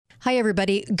Hi,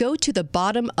 everybody. Go to the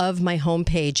bottom of my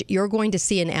homepage. You're going to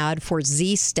see an ad for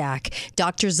Z-Stack,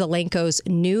 Dr. Zelenko's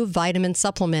new vitamin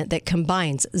supplement that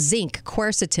combines zinc,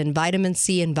 quercetin, vitamin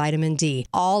C, and vitamin D.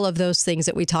 All of those things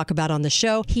that we talk about on the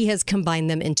show, he has combined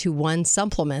them into one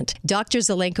supplement. Dr.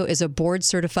 Zelenko is a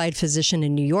board-certified physician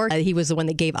in New York. He was the one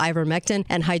that gave ivermectin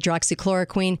and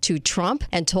hydroxychloroquine to Trump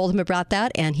and told him about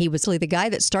that, and he was really the guy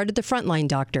that started the Frontline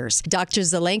Doctors. Dr.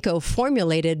 Zelenko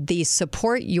formulated the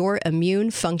Support Your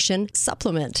Immune Function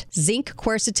supplement. Zinc,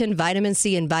 quercetin, vitamin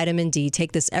C, and vitamin D.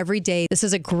 Take this every day. This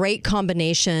is a great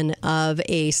combination of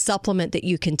a supplement that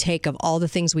you can take of all the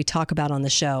things we talk about on the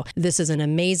show. This is an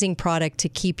amazing product to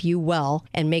keep you well,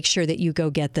 and make sure that you go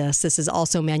get this. This is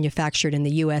also manufactured in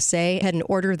the USA. Head and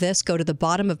order this. Go to the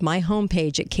bottom of my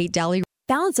homepage at Kate Daly.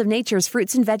 Balance of Nature's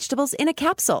fruits and vegetables in a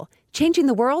capsule, changing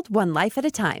the world one life at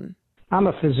a time. I'm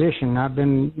a physician. I've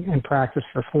been in practice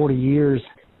for 40 years.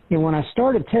 When I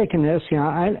started taking this,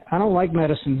 I don't like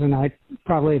medicines, and I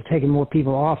probably have taken more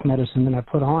people off medicine than I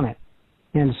put on it.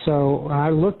 And so I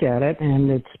looked at it, and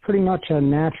it's pretty much a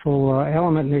natural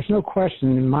element. And there's no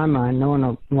question in my mind, knowing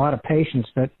a lot of patients,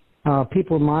 that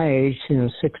people my age,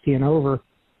 60 and over,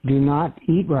 do not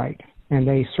eat right. And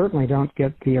they certainly don't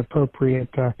get the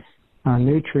appropriate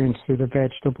nutrients through the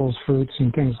vegetables, fruits,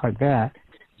 and things like that.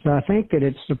 So I think that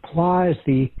it supplies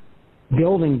the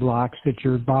building blocks that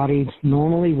your body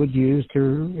normally would use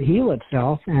to heal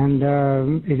itself, and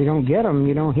if you don't get them,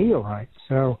 you don't heal right.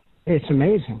 So it's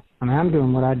amazing. I'm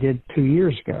doing what I did 2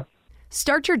 years ago.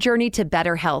 Start your journey to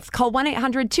better health. Call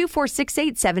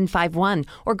 1-800-246-8751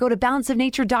 or go to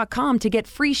balanceofnature.com to get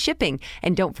free shipping.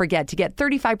 And don't forget to get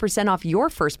 35% off your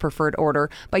first preferred order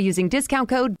by using discount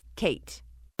code KATE.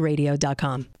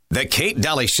 Radio.com. The Kate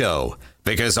Daly Show,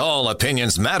 because all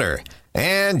opinions matter.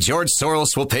 And George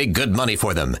Soros will pay good money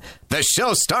for them. The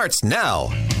show starts now.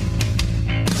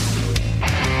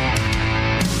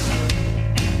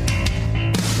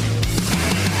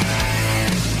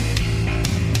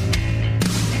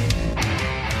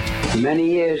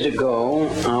 Many years ago,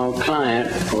 our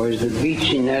client was the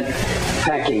Beach-Net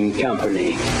Packing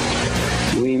Company.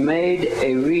 We made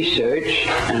a research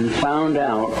and found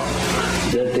out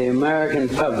that the American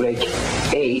public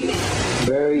ate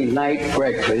very light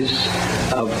breakfasts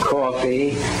of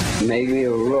coffee, maybe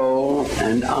a roll,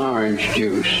 and orange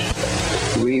juice.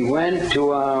 We went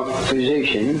to our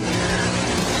physician.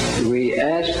 We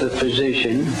asked the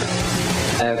physician,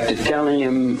 after telling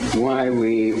him why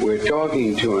we were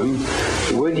talking to him,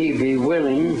 would he be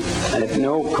willing, at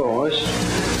no cost,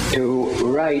 to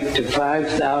write to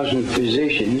 5,000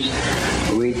 physicians.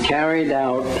 We carried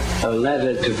out a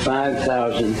letter to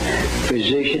 5,000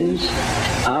 physicians.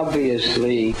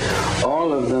 Obviously,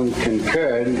 all of them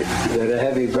concurred that a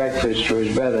heavy breakfast was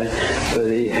better for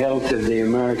the health of the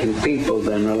American people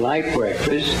than a light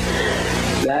breakfast.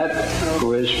 That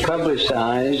was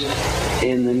publicized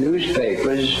in the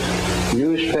newspapers.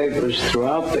 Newspapers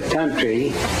throughout the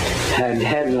country had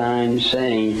headlines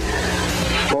saying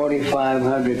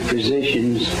 4,500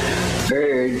 physicians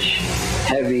urge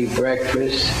heavy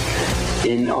breakfast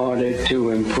in order to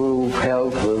improve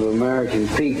health of American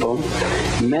people.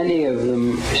 Many of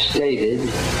them stated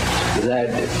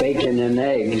that bacon and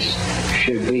eggs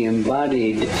should be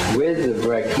embodied with the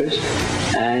breakfast,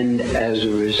 and as a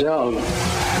result,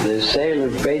 the sale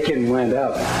of bacon went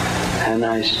up. And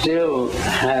I still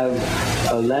have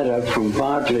a letter from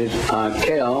Bartlett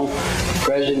Arkell,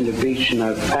 president of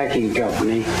Beach-Net Packing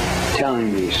Company,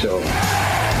 telling me so.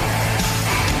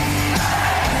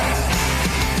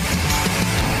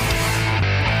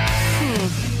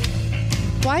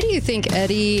 Why do you think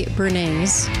Edward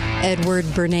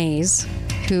Bernays,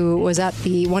 who was at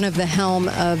one of the helm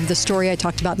of the story I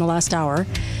talked about in the last hour,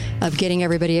 of getting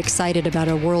everybody excited about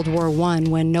a World War I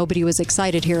when nobody was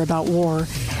excited here about war,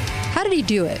 how did he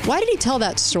do it? Why did he tell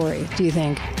that story, do you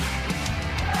think?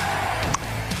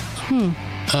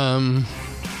 I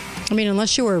mean,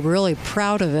 unless you were really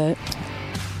proud of it.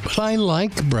 But I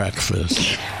like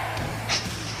breakfast.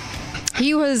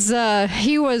 He was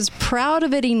proud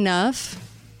of it enough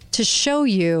to show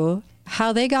you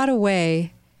how they got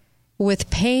away with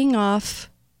paying off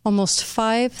almost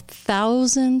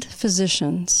 5,000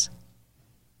 physicians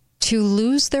to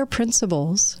lose their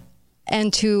principles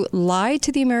and to lie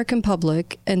to the American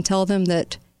public and tell them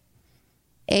that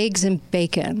eggs and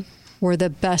bacon were the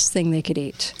best thing they could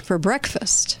eat for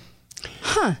breakfast.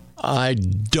 Huh. I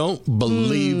don't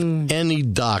believe any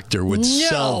doctor would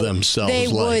sell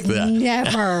themselves like that. They would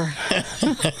never.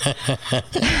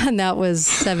 And that was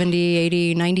 70,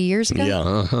 80, 90 years ago? Yeah.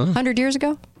 100 years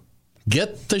ago?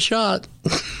 Get the shot.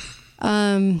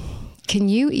 Can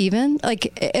you even,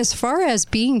 like, as far as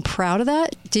being proud of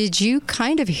that, did you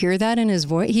kind of hear that in his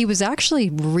voice? He was actually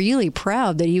really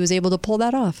proud that he was able to pull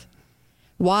that off.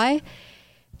 Why?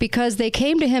 Because they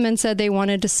came to him and said they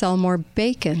wanted to sell more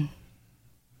bacon.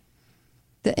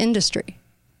 The industry.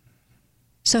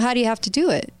 So how do you have to do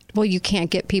it? Well, you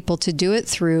can't get people to do it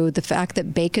through the fact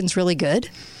that bacon's really good.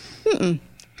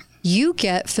 You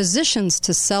get physicians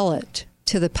to sell it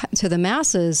to the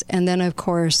masses, and then, of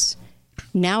course,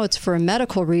 now it's for a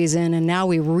medical reason, and now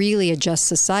we really adjust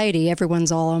society.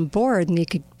 Everyone's all on board, and you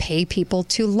could pay people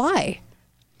to lie.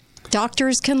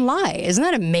 Doctors can lie. Isn't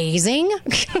that amazing?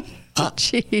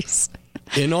 Jeez.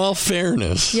 In all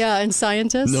fairness. Yeah, and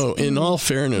scientists? No, in all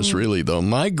fairness, really, though,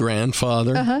 my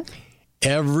grandfather,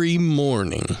 every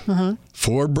morning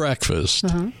for breakfast,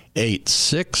 ate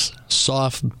 6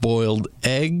 soft-boiled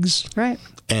eggs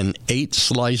and 8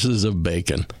 slices of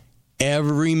bacon.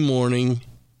 Every morning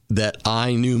that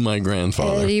I knew my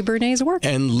grandfather. Eddie Bernays work.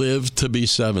 And lived to be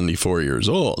 74 years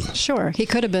old. Sure. He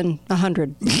could have been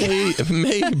 100.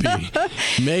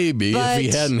 Maybe if he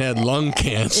hadn't had lung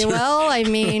cancer. Well, I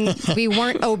mean, we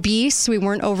weren't obese. We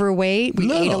weren't overweight. We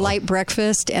ate a light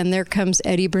breakfast. And there comes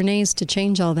Eddie Bernays to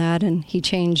change all that. And he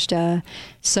changed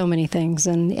so many things.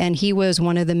 And he was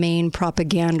one of the main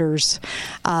propaganders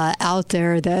out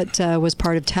there that was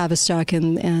part of Tavistock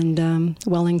and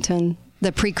Wellington.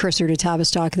 The precursor to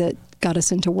Tavistock that got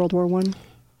us into World War I.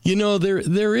 You know,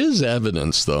 there is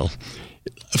evidence, though.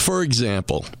 For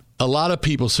example, a lot of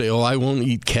people say, I won't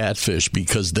eat catfish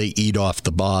because they eat off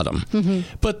the bottom.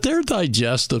 But their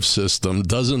digestive system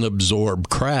doesn't absorb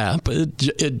crap.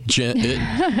 It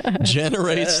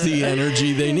generates the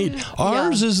energy they need.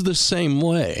 Ours is the same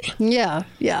way. Yeah.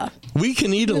 We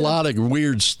can eat a lot of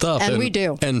weird stuff. And we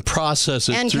do. And process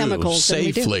it and through chemicals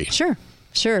safely.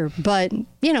 Sure, but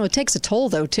it takes a toll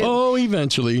though too. Oh,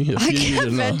 eventually.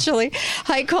 Eventually.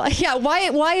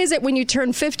 Why is it when you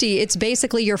turn 50, it's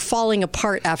basically you're falling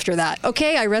apart after that?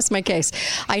 Okay, I rest my case.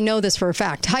 I know this for a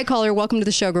fact. Hi, caller. Welcome to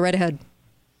the show. Go right ahead.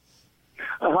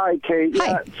 Hi, Kate.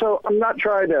 Hi. So I'm not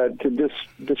trying to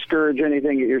discourage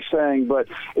anything that you're saying, but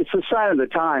it's a sign of the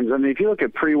times. I mean, if you look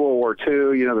at pre-World War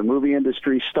II, the movie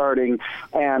industry starting,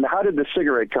 and how did the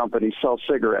cigarette companies sell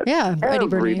cigarettes? Yeah,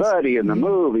 everybody in the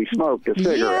movie smoked a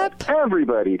cigarette. Yep.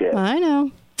 Everybody did. I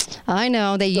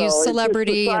know. They use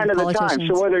celebrity it's a sign and of the politicians.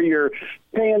 time. So whether you're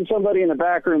paying somebody in a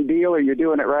backroom deal or you're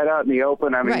doing it right out in the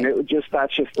open, I mean,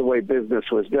 that's just the way business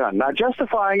was done. Not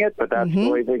justifying it, but that's the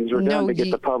way things were done to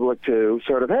get the public to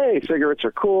sort of, hey, cigarettes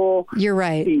are cool. You're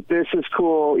right. Eat this is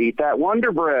cool. Eat that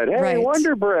Wonder Bread. Hey,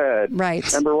 Wonder Bread. Right.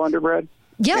 Remember Wonder Bread?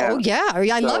 Yeah,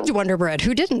 I loved Wonder Bread.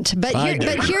 Who didn't? But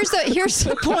here's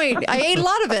the point. I ate a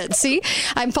lot of it. See,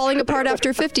 I'm falling apart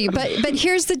after 50. But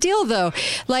here's the deal, though.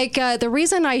 Like the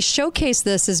reason I showcase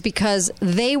this is because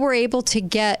they were able to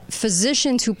get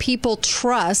physicians who people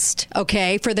trust,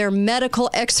 for their medical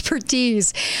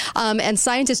expertise, and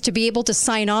scientists to be able to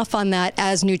sign off on that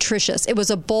as nutritious. It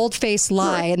was a bold-faced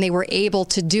lie, and they were able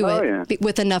to do it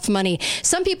with enough money.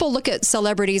 Some people look at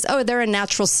celebrities. They're a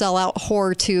natural sellout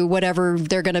whore to whatever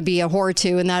they're going to be a whore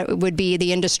to, and that would be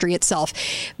the industry itself.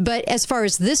 But as far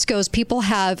as this goes, people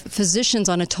have physicians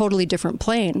on a totally different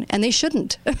plane, and they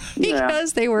shouldn't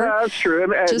because they were that's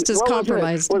true. just as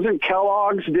compromised. Wasn't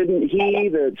Kellogg's, didn't he,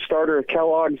 the starter of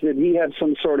Kellogg's, did he have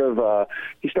some sort of,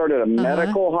 he started a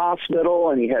medical hospital,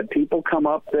 and he had people come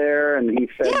up there, and he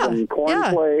fed them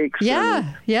cornflakes. Yeah.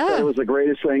 It was the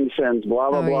greatest thing since blah,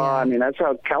 blah, blah. I mean, that's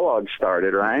how Kellogg's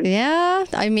started, right? Yeah.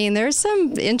 I mean, there's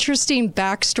some interesting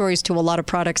backstories to a lot of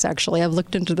products, actually. I've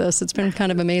looked into this. It's been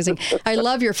kind of amazing. I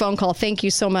love your phone call. Thank you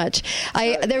so much.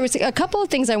 There was a couple of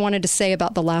things I wanted to say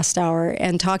about the last hour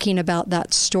and talking about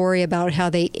that story about how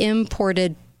they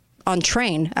imported on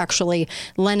train, actually,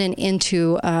 Lenin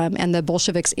into and the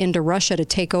Bolsheviks into Russia to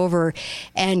take over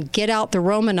and get out the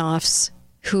Romanovs,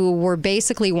 who were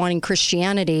basically wanting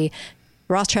Christianity.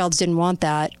 Rothschilds didn't want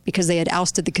that because they had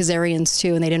ousted the Khazarians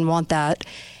too, and they didn't want that.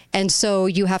 And so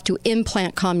you have to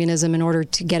implant communism in order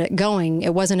to get it going.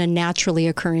 It wasn't a naturally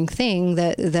occurring thing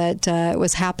that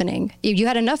was happening. You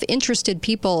had enough interested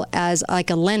people as like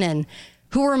a Lenin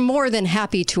who were more than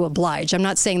happy to oblige. I'm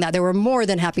not saying that. They were more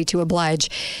than happy to oblige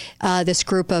this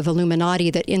group of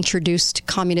Illuminati that introduced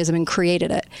communism and created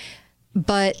it.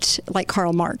 But like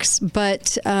Karl Marx,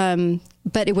 but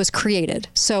it was created.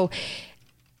 So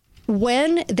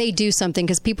when they do something,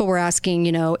 because people were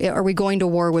asking, are we going to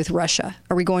war with Russia?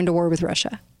 Are we going to war with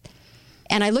Russia?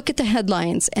 And I look at the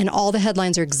headlines, and all the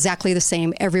headlines are exactly the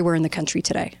same everywhere in the country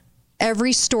today.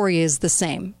 Every story is the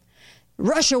same.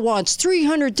 Russia wants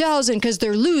 300,000 because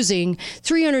they're losing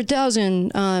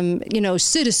 300,000,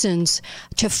 citizens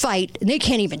to fight. And they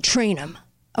can't even train them.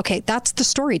 Okay, that's the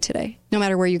story today, no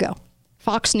matter where you go.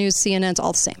 Fox News, CNN's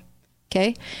all the same.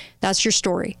 Okay, that's your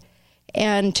story.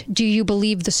 And do you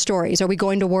believe the stories? Are we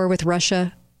going to war with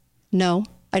Russia? No,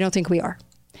 I don't think we are.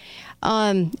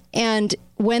 And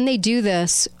when they do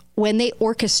this, when they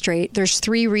orchestrate, there's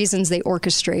 3 reasons they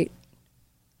orchestrate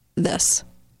this.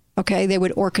 Okay, they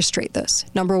would orchestrate this.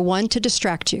 Number 1, to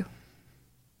distract you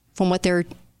from what they're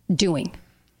doing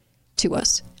to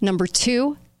us. Number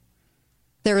 2,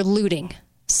 they're looting.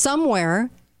 Somewhere,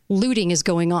 looting is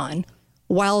going on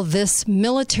while this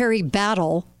military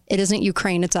battle, it isn't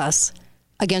Ukraine, it's us,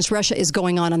 against Russia is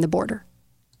going on the border.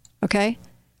 Okay?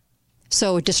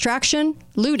 So distraction,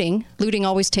 looting. Looting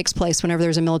always takes place whenever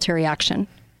there's a military action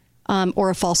or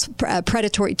a false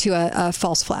predatory to a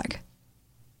false flag.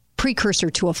 Precursor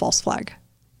to a false flag.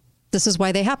 This is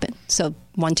why they happen. So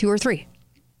 1, 2, or 3.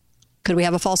 Could we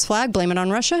have a false flag? Blame it on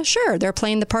Russia? Sure. They're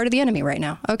playing the part of the enemy right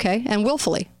now. Okay. And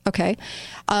willfully. Okay.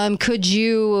 Could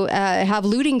you have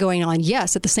looting going on?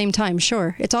 Yes. At the same time.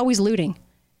 Sure. It's always looting.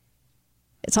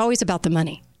 It's always about the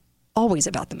money. Always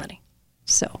about the money.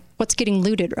 So what's getting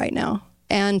looted right now?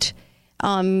 And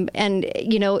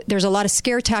there's a lot of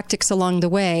scare tactics along the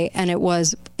way. And it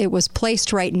was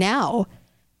placed right now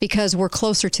because we're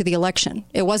closer to the election.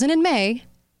 It wasn't in May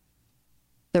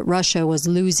that Russia was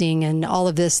losing and all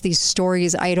of this, these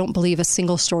stories. I don't believe a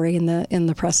single story in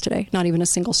the press today, not even a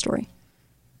single story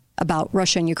about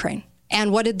Russia and Ukraine.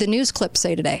 And what did the news clip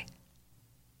say today?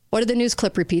 What did the news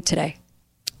clip repeat today?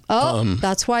 Oh,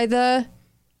 that's why the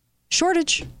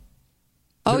shortage.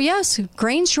 Oh, yes,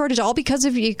 grain shortage, all because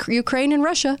of Ukraine and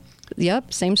Russia.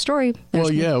 Yep, same story.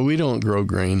 We don't grow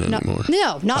grain anymore.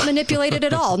 No, not manipulated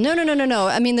at all. No.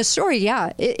 I mean, the story,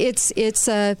 it's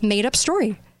a made-up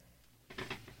story.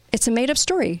 It's a made-up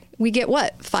story. We get,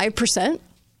 5%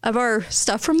 of our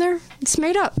stuff from there? It's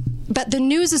made up. But the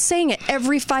news is saying it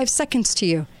every 5 seconds to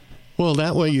you. Well,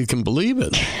 that way you can believe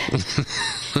it.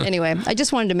 Anyway, I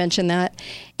just wanted to mention that.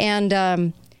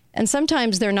 And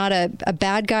sometimes they're not a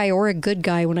bad guy or a good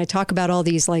guy. When I talk about all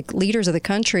these leaders of the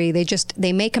country,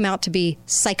 they make them out to be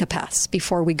psychopaths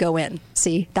before we go in.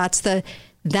 See,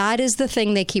 that is the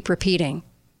thing they keep repeating.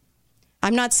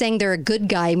 I'm not saying they're a good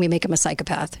guy and we make him a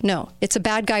psychopath. No, it's a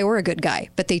bad guy or a good guy,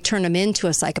 but they turn him into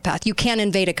a psychopath. You can't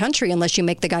invade a country unless you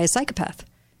make the guy a psychopath.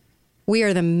 We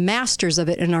are the masters of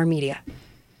it in our media.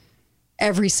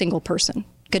 Every single person.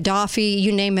 Gaddafi,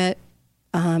 you name it.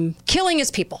 Killing his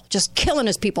people, just killing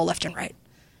his people left and right.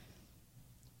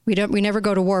 We never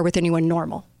go to war with anyone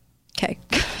normal. Okay.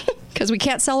 Because we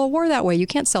can't sell a war that way. You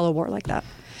can't sell a war like that.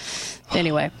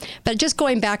 Anyway, but just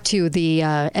going back to the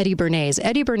Eddie Bernays.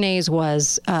 Eddie Bernays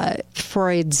was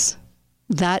Freud's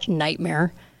that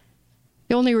nightmare.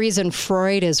 The only reason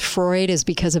Freud is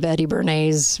because of Eddie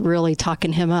Bernays really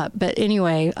talking him up. But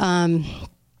anyway,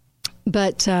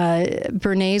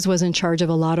 Bernays was in charge of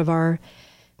a lot of our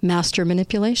master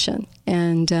manipulation.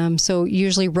 And so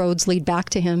usually roads lead back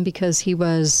to him because I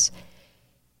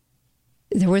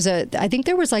think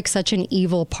there was such an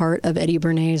evil part of Eddie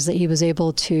Bernays that he was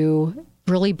able to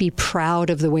really be proud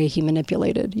of the way he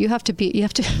manipulated. You have to be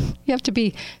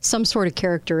some sort of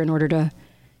character in order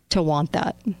to want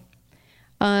that.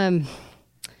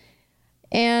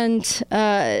 And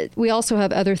we also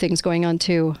have other things going on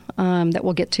too that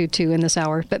we'll get to too in this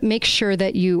hour. But make sure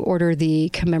that you order the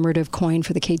commemorative coin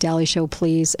for the Kate Daly Show,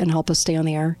 please, and help us stay on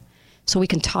the air so we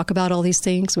can talk about all these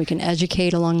things. We can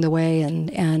educate along the way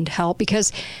and help,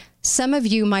 because some of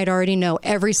you might already know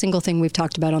every single thing we've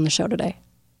talked about on the show today.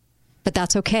 But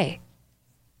that's okay,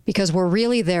 because we're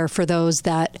really there for those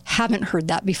that haven't heard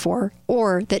that before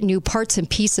or that knew parts and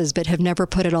pieces but have never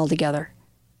put it all together.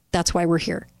 That's why we're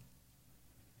here.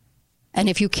 And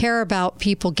if you care about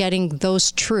people getting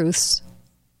those truths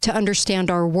to understand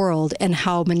our world and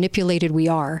how manipulated we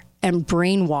are and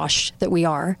brainwashed that we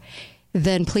are,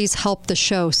 then please help the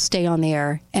show stay on the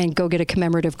air and go get a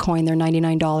commemorative coin. They're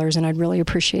 $99, and I'd really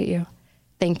appreciate you.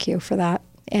 Thank you for that.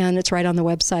 And it's right on the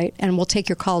website. And we'll take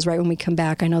your calls right when we come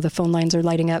back. I know the phone lines are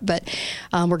lighting up, but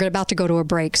we're about to go to a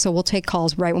break. So we'll take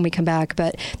calls right when we come back.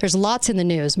 But there's lots in the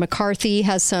news. McCarthy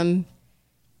has some,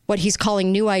 what he's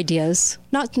calling new ideas.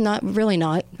 Not really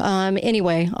not.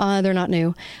 Anyway, they're not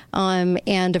new.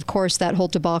 And of course, that whole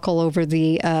debacle over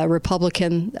the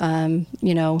Republican,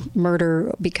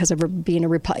 murder because of being a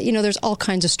Republican. There's all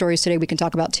kinds of stories today we can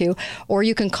talk about too. Or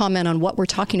you can comment on what we're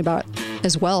talking about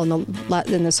as well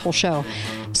in this whole show.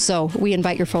 So we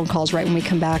invite your phone calls right when we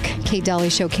come back. Kate Daly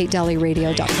Show,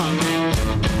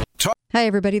 KateDalyRadio.com. Hi,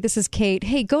 everybody. This is Kate.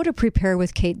 Hey, go to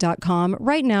preparewithkate.com.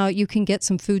 Right now, you can get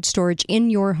some food storage in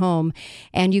your home,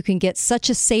 and you can get such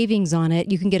a savings on it.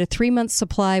 You can get a 3-month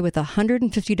supply with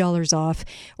 $150 off,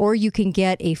 or you can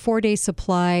get a 4-day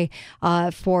supply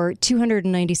for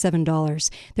 $297.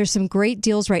 There's some great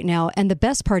deals right now, and the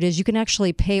best part is you can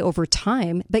actually pay over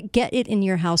time, but get it in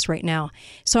your house right now.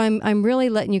 So I'm really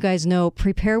letting you guys know,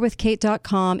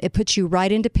 preparewithkate.com. It puts you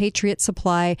right into Patriot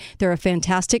Supply. They're a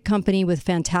fantastic company with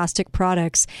fantastic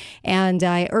products, and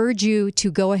I urge you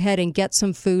to go ahead and get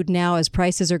some food now, as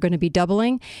prices are going to be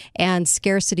doubling and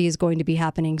scarcity is going to be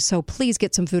happening. So please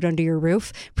get some food under your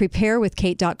roof.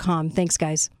 Preparewithkate.com. Thanks,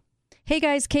 guys. Hey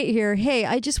guys, Kate here. Hey,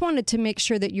 I just wanted to make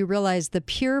sure that you realize the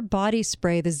Pure Body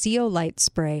Spray, the Zeolite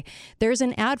Spray. There's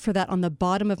an ad for that on the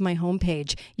bottom of my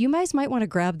homepage. You guys might want to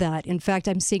grab that. In fact,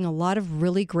 I'm seeing a lot of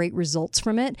really great results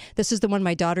from it. This is the one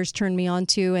my daughters turned me on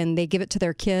to, and they give it to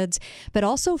their kids, but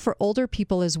also for older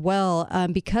people as well.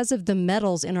 Because of the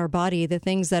metals in our body, the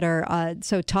things that are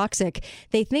so toxic,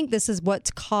 they think this is what's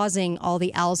causing all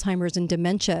the Alzheimer's and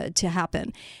dementia to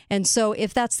happen. And so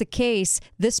if that's the case,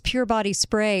 this Pure Body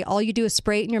Spray, all you do is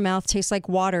spray it in your mouth, tastes like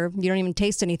water. You don't even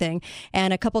taste anything.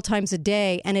 And a couple times a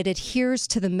day, and it adheres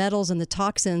to the metals and the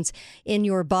toxins in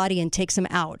your body and takes them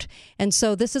out. And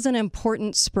so this is an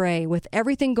important spray with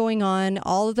everything going on,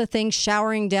 all of the things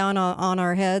showering down on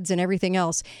our heads and everything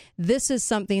else. This is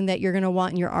something that you're going to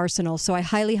want in your arsenal. So I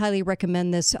highly, highly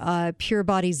recommend this Pure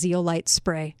Body Zeolite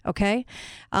Spray. Okay?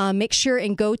 Make sure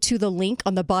and go to the link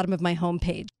on the bottom of my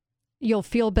homepage. You'll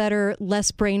feel better, less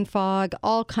brain fog,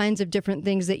 all kinds of different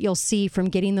things that you'll see from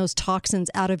getting those toxins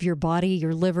out of your body,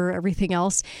 your liver, everything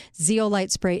else.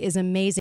 Zeolite Spray is amazing.